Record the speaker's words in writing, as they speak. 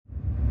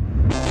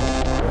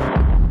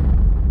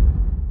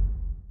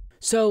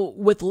So,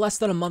 with less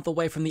than a month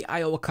away from the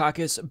Iowa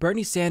caucus,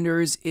 Bernie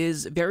Sanders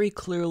is very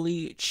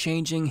clearly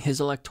changing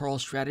his electoral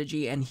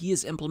strategy, and he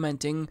is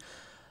implementing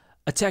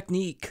a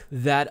technique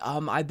that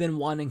I've been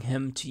wanting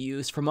him to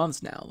use for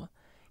months now.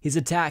 He's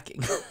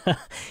attacking.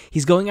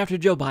 He's going after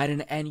Joe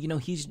Biden, and,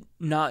 he's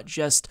not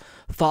just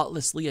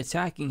thoughtlessly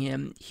attacking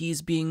him.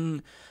 He's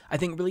being, I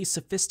think, really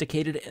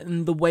sophisticated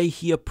in the way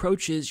he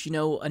approaches,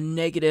 a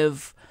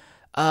negative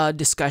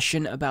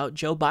discussion about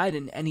Joe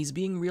Biden, and he's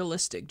being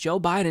realistic. Joe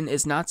Biden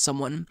is not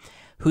someone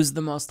who's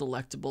the most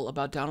electable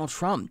about Donald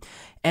Trump.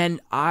 And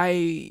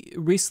I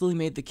recently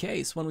made the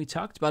case when we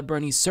talked about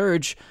Bernie's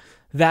surge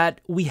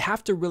that we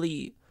have to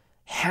really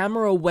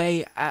hammer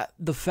away at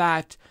the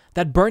fact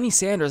that Bernie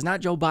Sanders,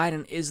 not Joe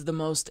Biden, is the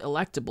most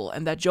electable,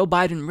 and that Joe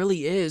Biden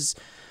really is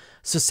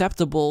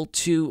susceptible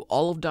to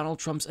all of Donald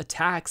Trump's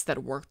attacks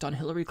that worked on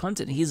Hillary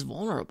Clinton. He's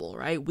vulnerable,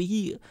 right?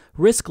 We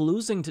risk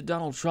losing to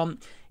Donald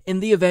Trump in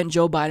the event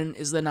Joe Biden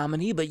is the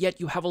nominee, but yet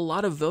you have a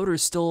lot of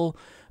voters still,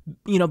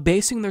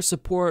 basing their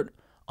support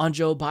on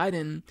Joe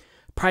Biden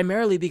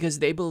primarily because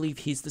they believe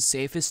he's the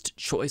safest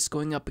choice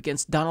going up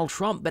against Donald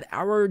Trump. But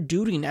our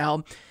duty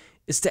now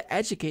is to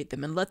educate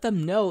them and let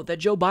them know that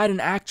Joe Biden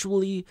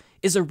actually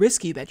is a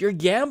risky bet. You're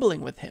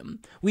gambling with him.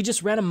 We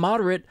just ran a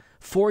moderate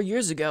 4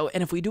 years ago,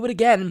 and if we do it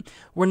again,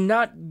 we're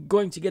not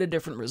going to get a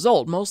different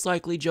result. Most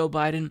likely, Joe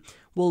Biden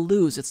will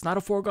lose. It's not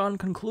a foregone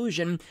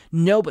conclusion.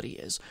 Nobody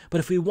is. But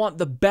if we want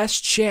the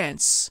best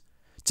chance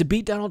to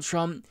beat Donald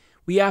Trump,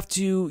 we have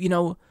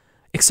to,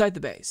 excite the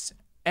base.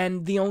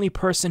 And the only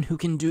person who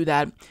can do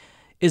that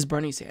is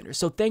Bernie Sanders.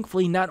 So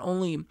thankfully, not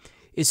only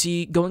is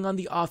he going on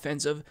the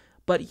offensive,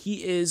 but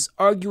he is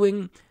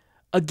arguing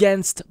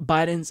against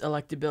Biden's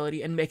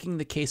electability and making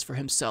the case for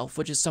himself,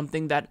 which is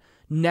something that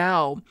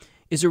now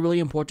is a really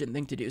important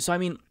thing to do. So,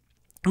 even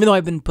though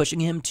I've been pushing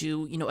him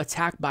to,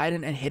 attack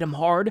Biden and hit him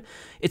hard,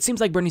 it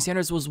seems like Bernie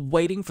Sanders was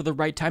waiting for the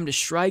right time to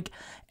strike.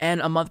 And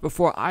a month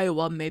before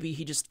Iowa, maybe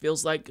he just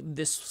feels like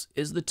this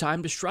is the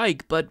time to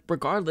strike. But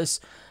regardless,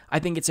 I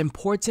think it's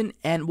important.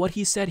 And what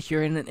he said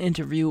here in an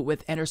interview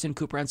with Anderson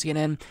Cooper on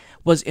CNN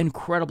was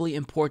incredibly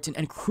important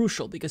and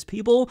crucial, because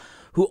people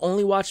who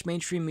only watch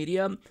mainstream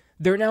media,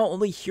 they're now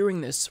only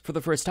hearing this for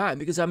the first time.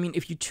 Because,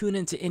 if you tune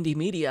into indie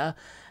media,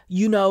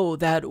 you know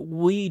that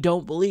we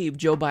don't believe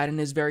Joe Biden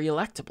is very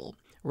electable,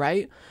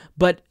 right?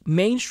 But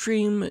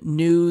mainstream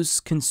news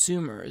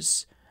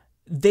consumers,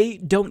 they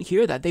don't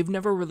hear that. They've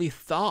never really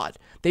thought.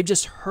 They've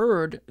just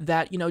heard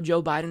that,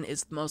 Joe Biden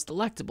is the most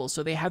electable.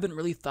 So they haven't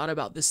really thought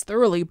about this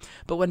thoroughly.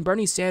 But when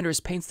Bernie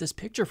Sanders paints this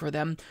picture for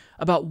them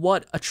about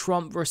what a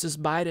Trump versus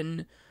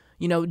Biden,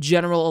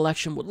 general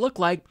election would look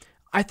like,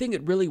 I think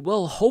it really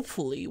will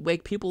hopefully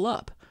wake people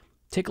up.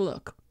 Take a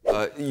look.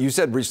 You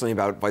said recently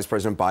about Vice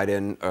President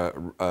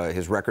Biden,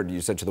 his record,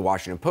 you said to the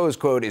Washington Post,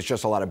 quote, "It's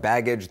just a lot of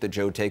baggage that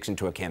Joe takes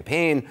into a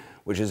campaign,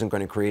 which isn't going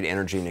to create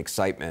energy and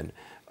excitement."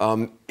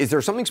 Is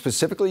there something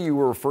specifically you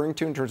were referring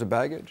to in terms of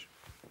baggage?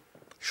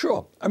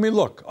 Sure.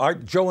 Look,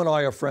 Joe and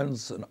I are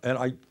friends, and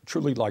I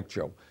truly like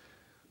Joe.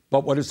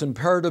 But what is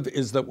imperative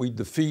is that we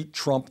defeat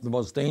Trump, the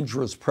most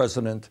dangerous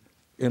president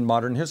in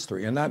modern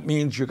history. And that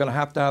means you're going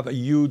to have a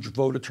huge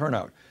voter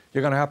turnout.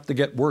 You're going to have to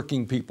get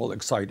working people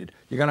excited.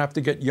 You're going to have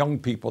to get young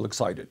people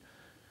excited.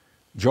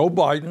 Joe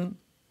Biden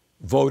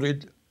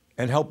voted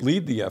and helped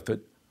lead the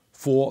effort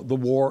for the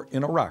war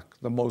in Iraq,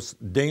 the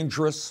most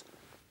dangerous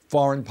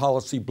foreign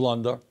policy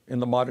blunder in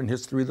the modern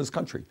history of this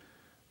country.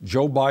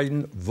 Joe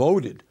Biden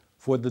voted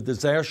for the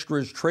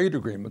disastrous trade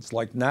agreements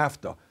like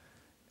NAFTA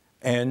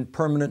and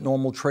permanent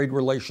normal trade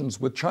relations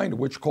with China,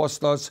 which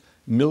cost us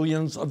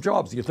millions of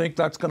jobs. You think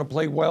that's going to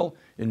play well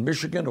in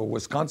Michigan or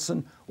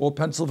Wisconsin or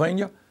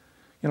Pennsylvania?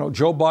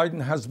 Joe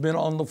Biden has been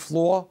on the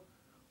floor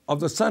of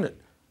the Senate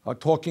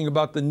talking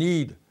about the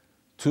need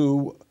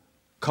to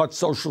cut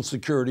Social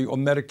Security or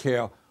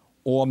Medicare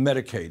or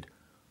Medicaid.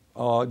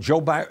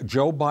 Joe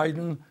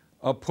Biden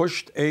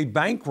pushed a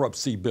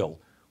bankruptcy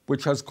bill,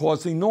 which has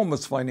caused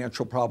enormous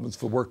financial problems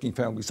for working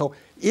families. So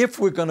if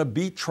we're going to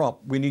beat Trump,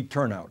 we need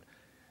turnout.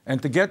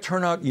 And to get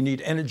turnout, you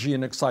need energy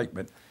and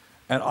excitement.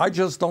 And I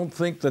just don't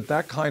think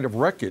that kind of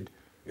record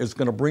is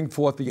going to bring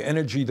forth the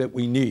energy that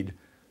we need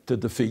to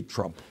defeat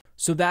Trump.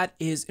 So that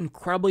is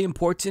incredibly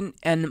important,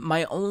 and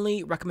my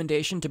only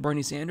recommendation to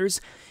Bernie Sanders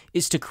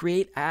is to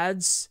create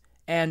ads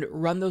and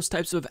run those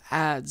types of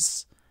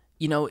ads,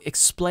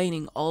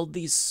 explaining all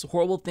these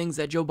horrible things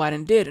that Joe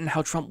Biden did and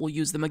how Trump will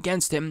use them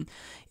against him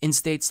in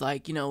states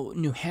like,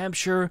 New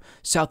Hampshire,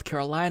 South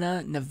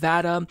Carolina,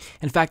 Nevada.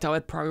 In fact, I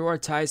would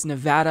prioritize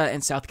Nevada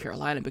and South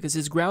Carolina because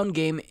his ground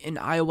game in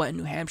Iowa and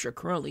New Hampshire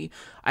currently,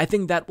 I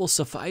think that will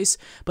suffice,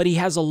 but he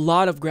has a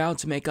lot of ground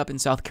to make up in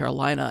South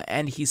Carolina,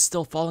 and he's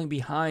still falling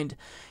behind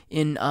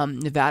in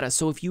Nevada.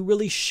 So if you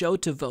really show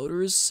to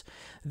voters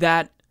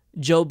that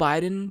Joe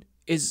Biden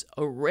is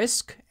a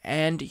risk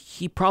and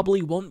he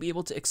probably won't be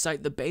able to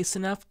excite the base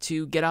enough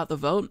to get out the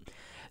vote,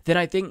 then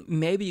I think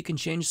maybe you can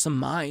change some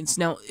minds.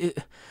 Now,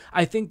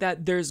 I think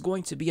that there's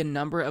going to be a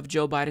number of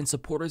Joe Biden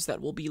supporters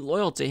that will be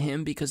loyal to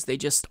him because they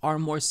just are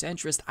more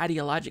centrist,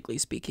 ideologically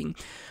speaking.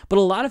 But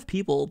a lot of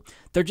people,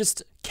 they're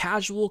just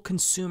casual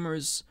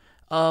consumers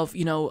of,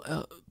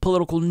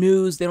 political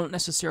news. They don't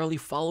necessarily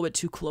follow it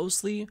too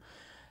closely.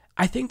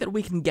 I think that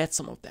we can get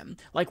some of them.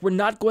 Like, we're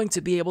not going to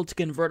be able to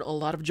convert a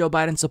lot of Joe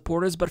Biden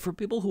supporters, but for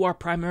people who are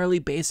primarily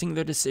basing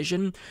their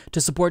decision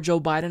to support Joe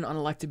Biden on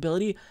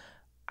electability,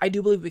 I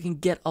do believe we can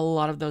get a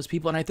lot of those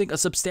people. And I think a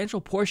substantial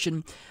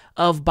portion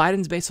of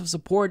Biden's base of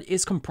support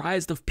is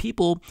comprised of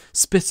people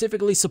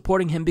specifically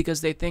supporting him because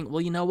they think,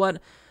 well, you know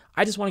what?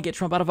 I just want to get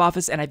Trump out of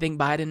office, and I think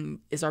Biden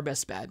is our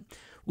best bet.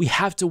 We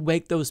have to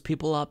wake those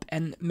people up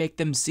and make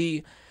them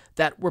see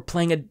that we're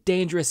playing a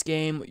dangerous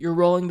game. You're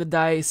rolling the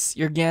dice,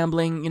 you're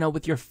gambling,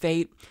 with your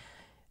fate,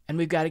 and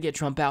we've got to get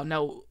Trump out.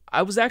 Now,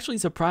 I was actually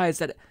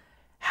surprised at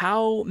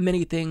how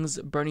many things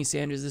Bernie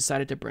Sanders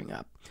decided to bring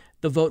up.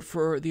 The vote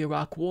for the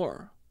Iraq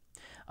War,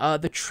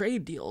 the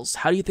trade deals.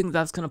 How do you think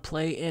that's going to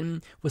play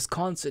in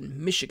Wisconsin,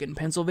 Michigan,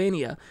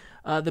 Pennsylvania?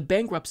 The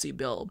bankruptcy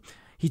bill.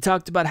 He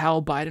talked about how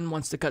Biden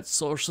wants to cut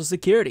Social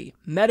Security,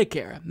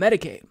 Medicare,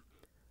 Medicaid.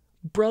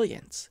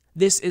 Brilliant.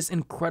 This is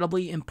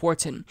incredibly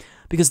important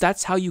because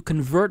that's how you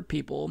convert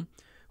people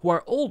who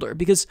are older.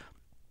 Because,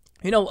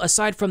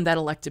 aside from that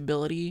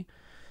electability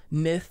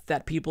myth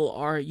that people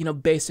are,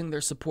 basing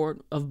their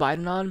support of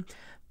Biden on,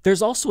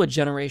 there's also a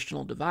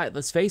generational divide.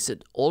 Let's face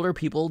it, older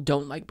people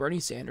don't like Bernie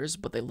Sanders,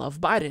 but they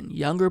love Biden.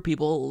 Younger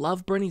people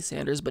love Bernie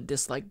Sanders, but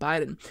dislike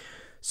Biden.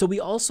 So we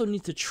also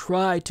need to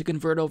try to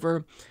convert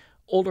over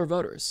older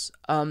voters.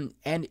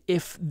 And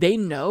if they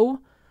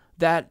know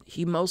that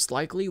he most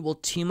likely will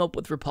team up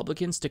with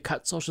Republicans to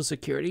cut Social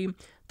Security,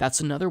 that's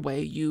another way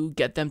you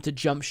get them to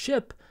jump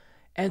ship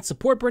and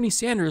support Bernie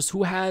Sanders,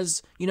 who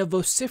has,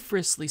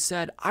 vociferously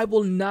said, I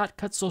will not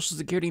cut Social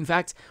Security. In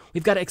fact,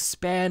 we've got to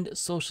expand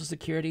Social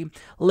Security,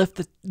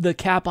 lift the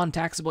cap on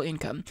taxable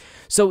income.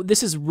 So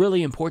this is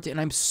really important,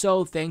 and I'm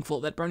so thankful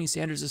that Bernie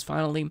Sanders is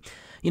finally,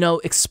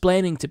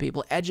 explaining to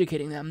people,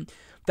 educating them,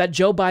 that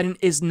Joe Biden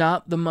is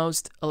not the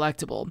most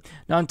electable.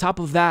 Now, on top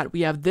of that,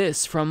 we have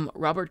this from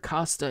Robert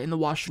Costa in the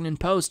Washington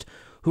Post,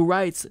 who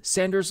writes,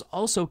 Sanders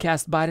also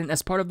cast Biden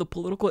as part of the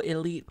political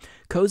elite,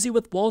 cozy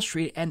with Wall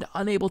Street and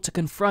unable to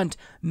confront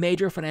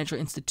major financial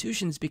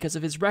institutions because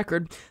of his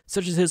record,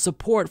 such as his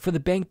support for the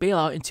bank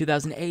bailout in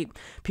 2008.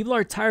 People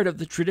are tired of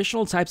the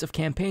traditional types of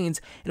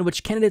campaigns in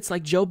which candidates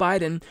like Joe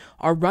Biden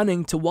are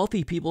running to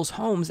wealthy people's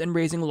homes and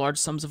raising large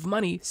sums of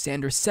money,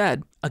 Sanders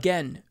said.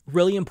 Again,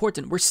 really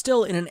important. We're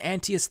still in an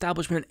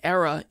anti-establishment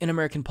era in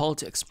American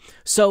politics.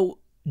 So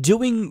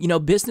doing,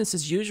 business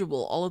as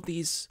usual, all of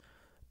these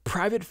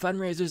private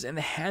fundraisers in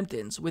the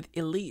Hamptons with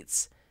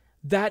elites,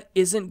 that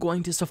isn't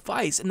going to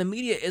suffice, and the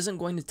media isn't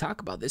going to talk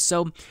about this.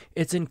 So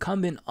it's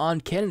incumbent on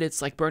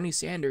candidates like Bernie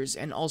Sanders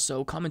and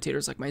also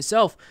commentators like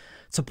myself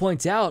to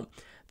point out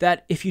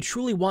that if you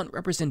truly want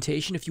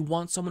representation, if you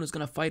want someone who's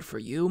going to fight for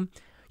you,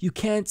 you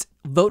can't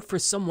vote for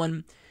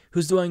someone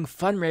who's doing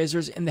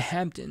fundraisers in the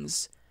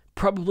Hamptons,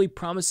 probably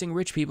promising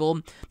rich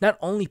people not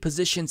only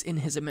positions in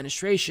his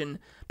administration,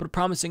 but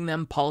promising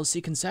them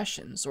policy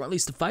concessions, or at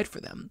least to fight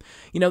for them.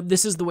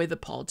 This is the way that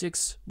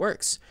politics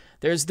works.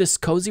 There's this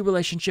cozy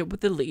relationship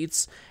with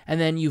elites, and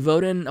then you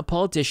vote in a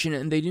politician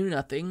and they do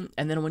nothing,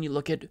 and then when you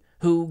look at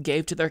who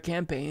gave to their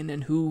campaign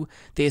and who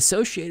they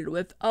associated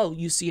with,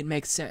 you see it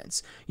makes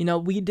sense.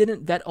 We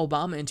didn't vet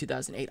Obama in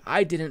 2008.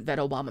 I didn't vet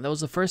Obama. That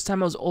was the first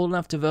time I was old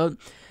enough to vote,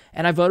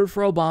 and I voted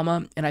for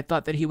Obama, and I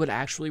thought that he would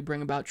actually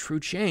bring about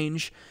true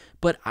change,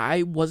 but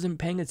I wasn't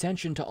paying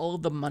attention to all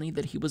of the money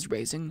that he was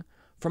raising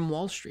from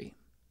Wall Street,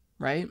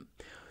 right?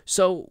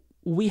 So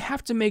we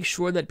have to make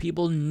sure that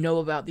people know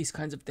about these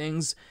kinds of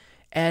things,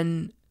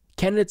 and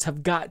candidates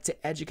have got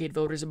to educate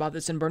voters about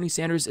this, and Bernie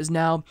Sanders is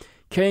now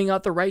carrying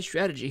out the right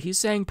strategy. He's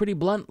saying pretty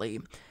bluntly,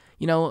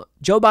 Joe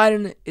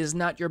Biden is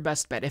not your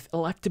best bet. If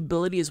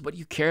electability is what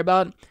you care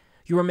about,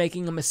 you are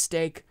making a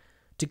mistake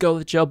to go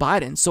with Joe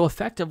Biden. So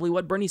effectively,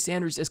 what Bernie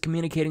Sanders is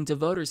communicating to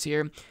voters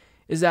here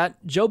is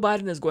that Joe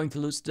Biden is going to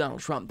lose to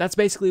Donald Trump. That's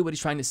basically what he's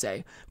trying to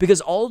say,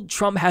 because all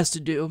Trump has to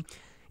do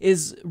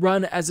is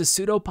run as a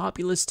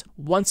pseudo-populist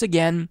once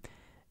again,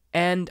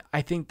 and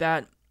I think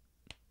that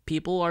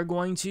people are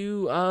going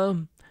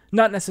to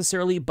not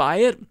necessarily buy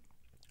it,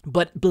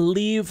 but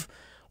believe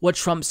what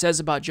Trump says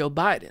about Joe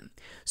Biden.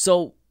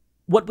 So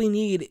what we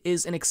need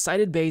is an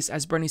excited base,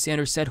 as Bernie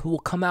Sanders said, who will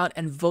come out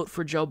and vote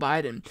for Joe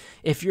Biden.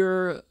 If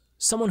you're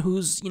someone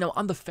who's,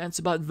 on the fence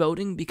about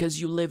voting because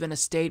you live in a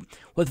state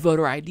with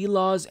voter ID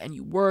laws and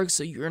you work,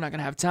 so you're not going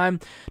to have time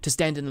to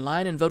stand in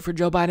line and vote for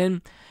Joe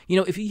Biden.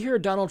 If you hear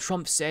Donald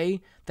Trump say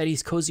that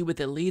he's cozy with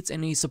elites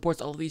and he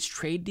supports all of these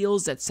trade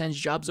deals that sends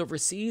jobs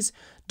overseas,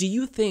 do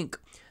you think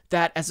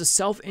that as a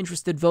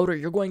self-interested voter,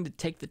 you're going to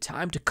take the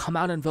time to come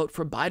out and vote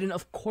for Biden?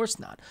 Of course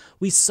not.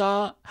 We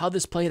saw how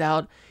this played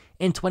out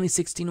in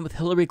 2016 with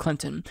Hillary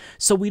Clinton.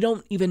 So we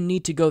don't even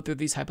need to go through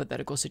these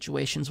hypothetical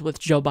situations with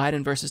Joe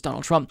Biden versus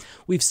Donald Trump.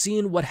 We've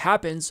seen what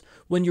happens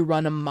when you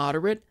run a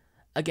moderate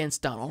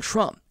against Donald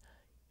Trump.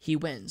 he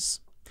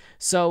wins.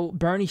 So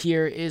Bernie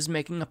here is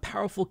making a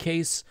powerful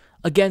case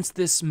against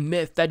this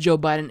myth that Joe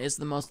Biden is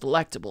the most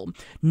electable.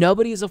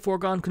 Nobody is a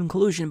foregone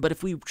conclusion, but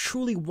if we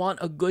truly want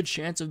a good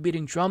chance of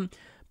beating Trump,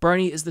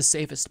 Bernie is the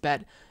safest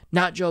bet,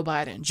 not Joe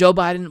Biden. Joe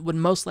Biden would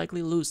most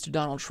likely lose to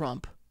Donald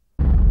Trump.